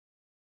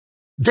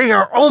They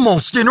are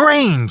almost in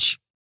range.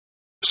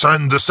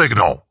 Send the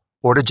signal,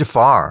 ordered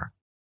Jafar.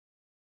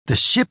 The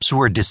ships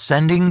were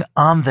descending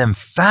on them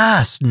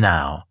fast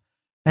now,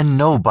 and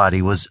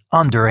nobody was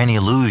under any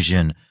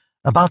illusion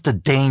about the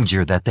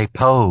danger that they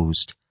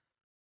posed.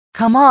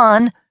 "Come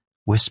on,"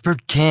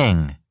 whispered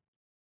King.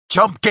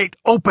 "Jump gate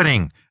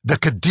opening! The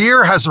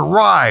Qadir has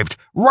arrived,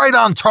 right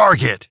on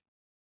target!"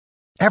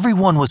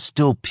 Everyone was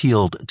still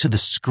peeled to the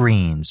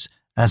screens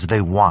as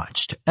they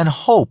watched and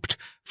hoped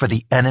for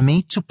the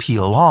enemy to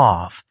peel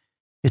off.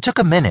 It took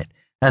a minute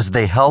as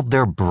they held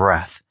their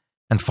breath,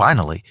 and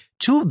finally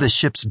 2 of the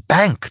ships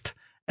banked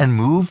and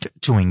moved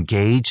to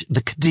engage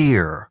the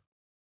Qadir.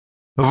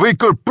 "We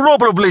could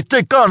probably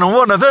take on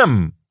one of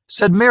them,"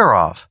 said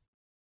Mirov.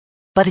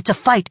 "But it's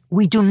a fight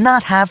we do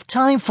not have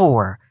time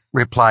for,"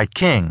 replied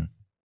King.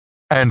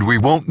 "And we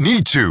won't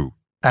need to,"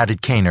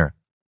 added Kaner.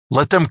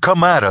 "Let them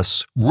come at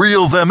us,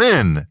 reel them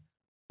in."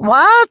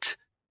 "What?"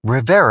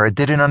 Rivera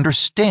didn't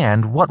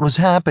understand what was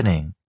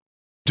happening.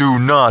 "Do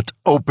not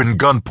open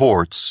gun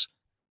ports,"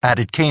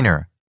 added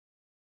Kaner.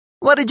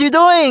 "What are you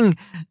doing?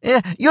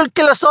 You'll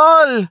kill us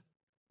all."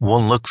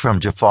 One look from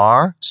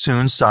Jafar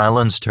soon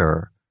silenced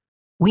her.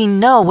 "We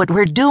know what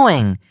we're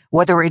doing.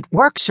 Whether it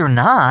works or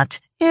not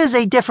is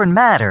a different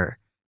matter,"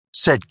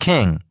 said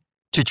King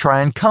to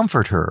try and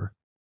comfort her.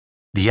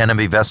 The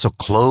enemy vessel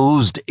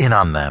closed in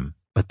on them,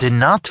 but did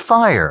not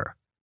fire.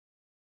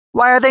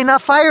 "Why are they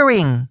not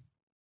firing?"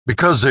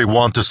 "Because they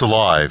want us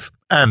alive,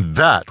 and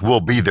that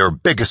will be their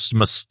biggest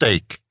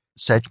mistake,"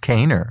 said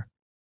Kaner.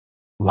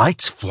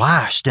 Lights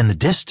flashed in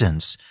the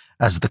distance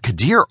as the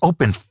Qadir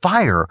opened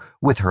fire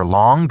with her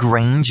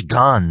long-range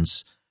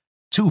guns.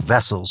 2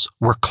 vessels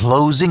were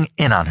closing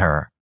in on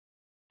her.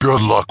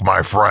 "Good luck,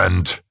 my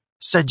friend,"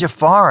 said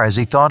Jafar as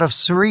he thought of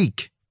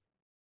Sariq.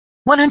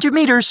 100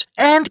 meters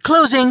and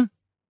closing."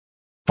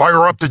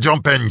 "Fire up the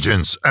jump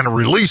engines and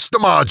release the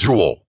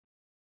module."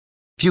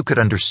 Few could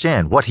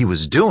understand what he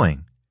was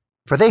doing,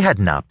 for they had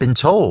not been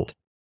told.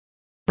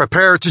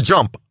 "Prepare to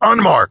jump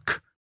on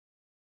mark."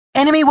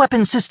 "Enemy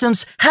weapon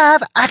systems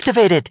have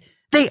activated.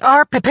 They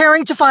are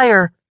preparing to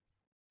fire."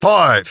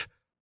 5,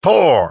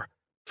 4,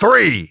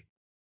 3.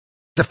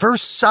 The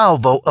first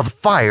salvo of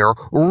fire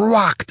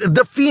rocked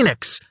the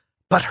Phoenix,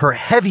 but her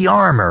heavy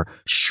armor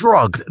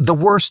shrugged the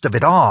worst of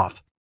it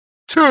off.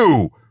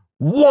 2,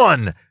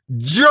 1,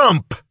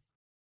 jump!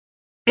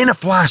 In a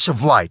flash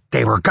of light,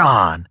 they were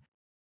gone,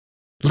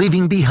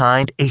 leaving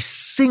behind a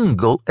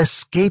single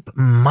escape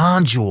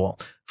module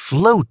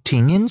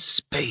floating in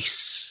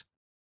space.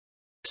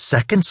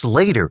 Seconds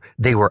later,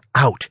 they were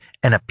out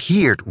and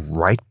appeared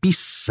right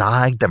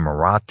beside the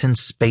Marathon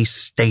space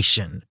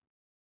station.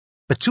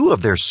 But 2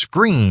 of their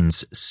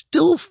screens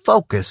still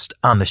focused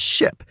on the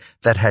ship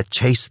that had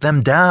chased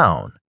them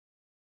down.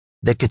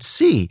 They could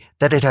see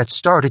that it had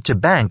started to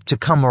bank to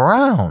come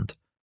around.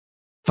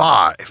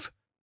 5,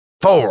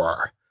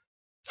 4,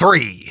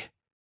 3,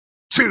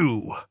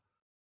 2,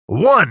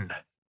 1.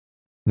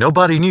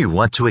 Nobody knew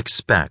what to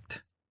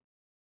expect.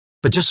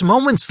 But just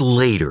moments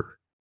later,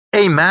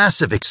 a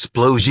massive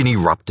explosion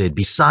erupted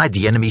beside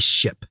the enemy's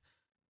ship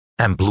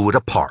and blew it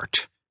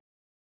apart.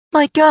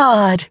 "My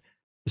God,"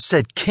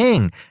 said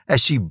King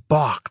as she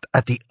balked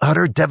at the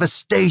utter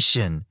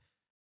devastation.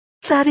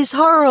 "That is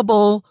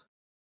horrible."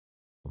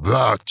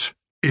 "That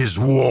is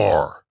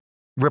war,"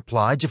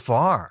 replied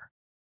Jafar.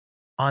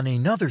 On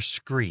another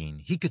screen,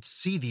 he could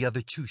see the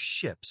other 2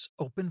 ships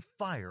open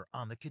fire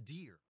on the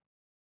Qadir.